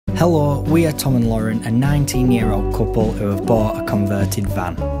Hello, we are Tom and Lauren, a 19-year-old couple who have bought a converted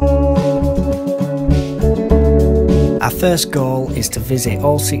van. Our first goal is to visit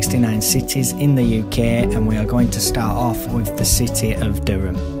all 69 cities in the UK, and we are going to start off with the city of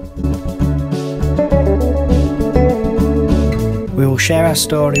Durham. We will share our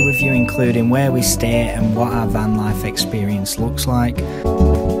story with you, including where we stay and what our van life experience looks like,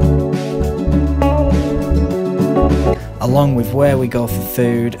 along with where we go for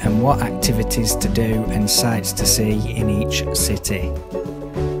food and what activities to do and sights to see in each city.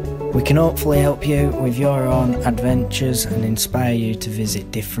 We can hopefully help you with your own adventures and inspire you to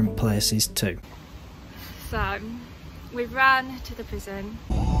visit different places too. So, we've ran to the prison.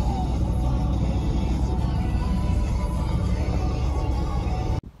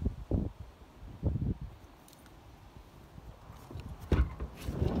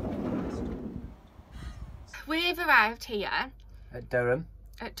 We've arrived here At Durham.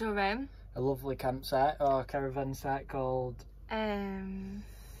 At Durham. A lovely campsite or caravan site called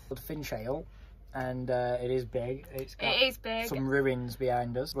Finchale, and it is big. It is big. Some ruins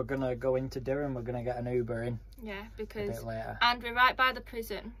behind us. We're gonna go into Durham. We're gonna get an Uber in. Yeah, because a bit later. And we're right by the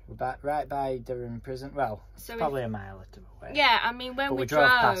prison. We're right by Durham Prison. Well, so probably a mile or two away. Yeah, I mean when we drove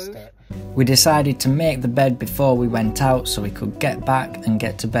past it. We decided to make the bed before we went out so we could get back and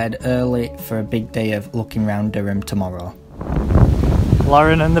get to bed early for a big day of looking around Durham tomorrow.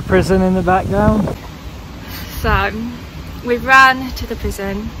 Lauren and the prison in the background. So, we've ran to the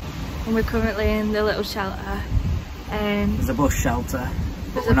prison and we're currently in the little shelter. There's a bus shelter.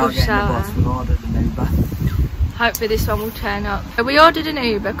 We're not getting the bus, we've ordered an Uber. Hopefully this one will turn up. We ordered an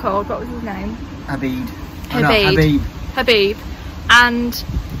Uber called, what was his name? Habib. And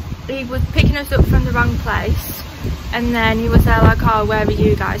he was picking us up from the wrong place. And then he was there like, oh, where are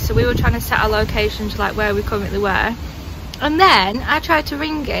you guys? So we were trying to set our location to like where we currently were. And then I tried to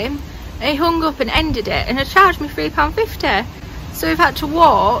ring him and he hung up and ended it and he charged me £3.50. So we've had to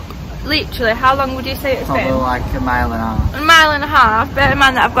walk, literally, how long would you say it's been? Probably like a mile and a half. A mile and a half, bear in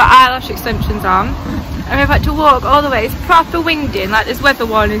mind that I've got eyelash extensions on. And we've had to walk all the way, it's proper winged like there's weather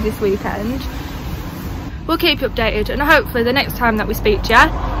warnings this weekend. We'll keep you updated and hopefully the next time that we speak to you,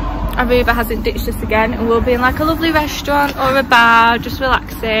 our Uber hasn't ditched us again and we'll be in like a lovely restaurant or a bar, just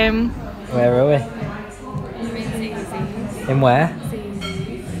relaxing. Where are we? In where?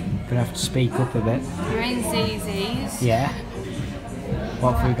 Zizzi. Gonna have to speak up a bit. We're in Zizzi's. Yeah.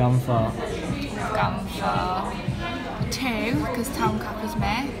 What have we gone for? We've gone for 2, because Tom copies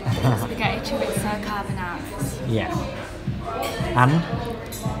me. Spaghetti chorizo carbonara. Yeah. And?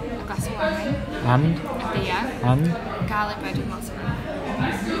 A glass of wine. And? A beer. And? Garlic bread with mozzarella.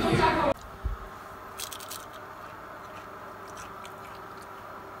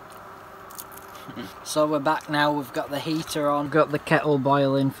 So we're back now, we've got the heater on, got the kettle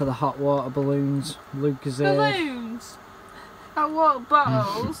boiling for the hot water balloons. Balloons? Hot water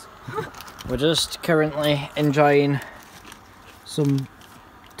bottles? We're just currently enjoying some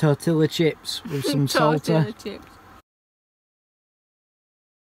tortilla chips with some salsa. Chips.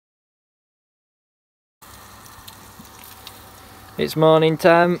 It's morning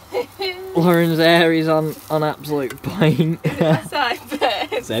time. Lauren's hair is on absolute point.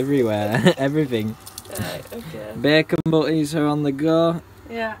 It's everywhere, everything. Right, okay. Bacon butties are on the go.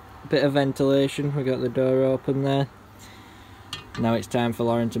 Yeah. Bit of ventilation, we got the door open there. Now it's time for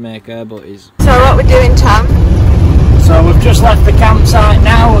Lauren to make her butties. So what we're doing, Tom? So we've just left the campsite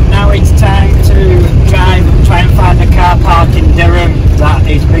now. Now it's time to drive and try and find a car park in Durham that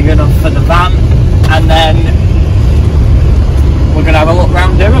is big enough for the van. And then we're going to have a look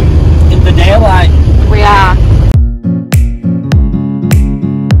around Durham in the daylight. We are.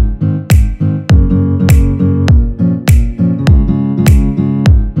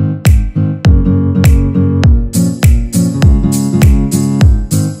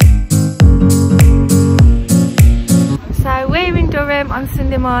 On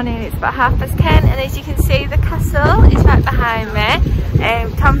Sunday morning, it's about 10:30 and as you can see the castle is right behind me.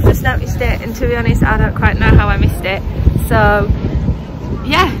 Tom's just noticed it and to be honest I don't quite know how I missed it, so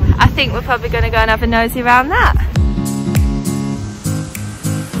yeah, I think we're probably going to go and have a nosy around that.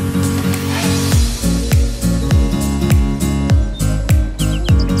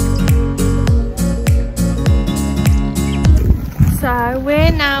 So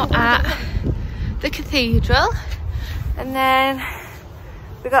we're now at the cathedral and then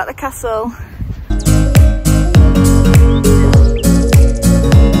we got the castle.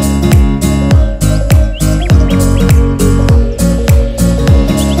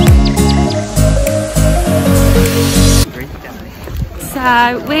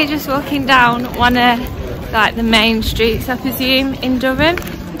 So we're just walking down one of like the main streets, I presume, in Durham.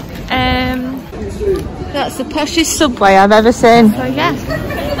 That's the poshest subway I've ever seen. So yeah,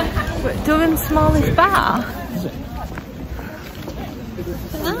 we're at Durham's smallest bar.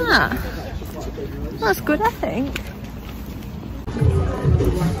 Ah, that's good, I think.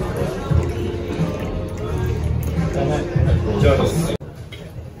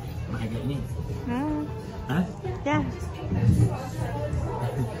 Yeah.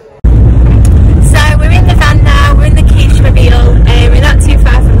 So we're in the van now, we're in the Quiche reveal. We're not too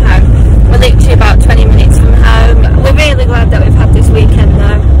far from home. We're literally about 20 minutes from home. We're really glad that we've had this weekend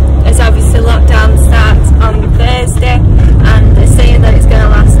though, as obviously lockdown starts on Thursday and they're saying that it's going to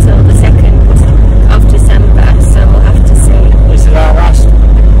last till the 2nd of December, so we'll have to see. This is our last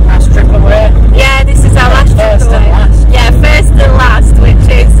trip away? Yeah, this is our last trip away. Yeah, first and last, which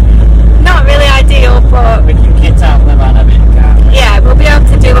is not really ideal, but we can kit out the van a bit, can't we? Yeah, we'll be able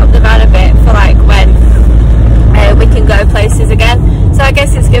to do up the van a bit for like when we can go places again. So I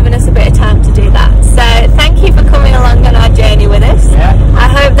guess it's given us a bit of time to do that. So thank you for coming along on our journey with us. Yeah. I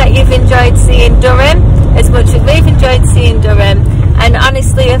hope that you've enjoyed seeing Durham as much as we've enjoyed seeing Durham. And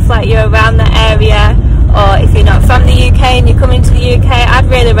honestly, if like you're around the area, or if you're not from the UK and you're coming to the UK, I'd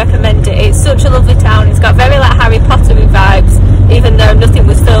really recommend it. It's such a lovely town. It's got very like Harry Pottery vibes, even though nothing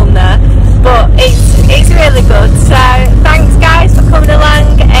was filmed there.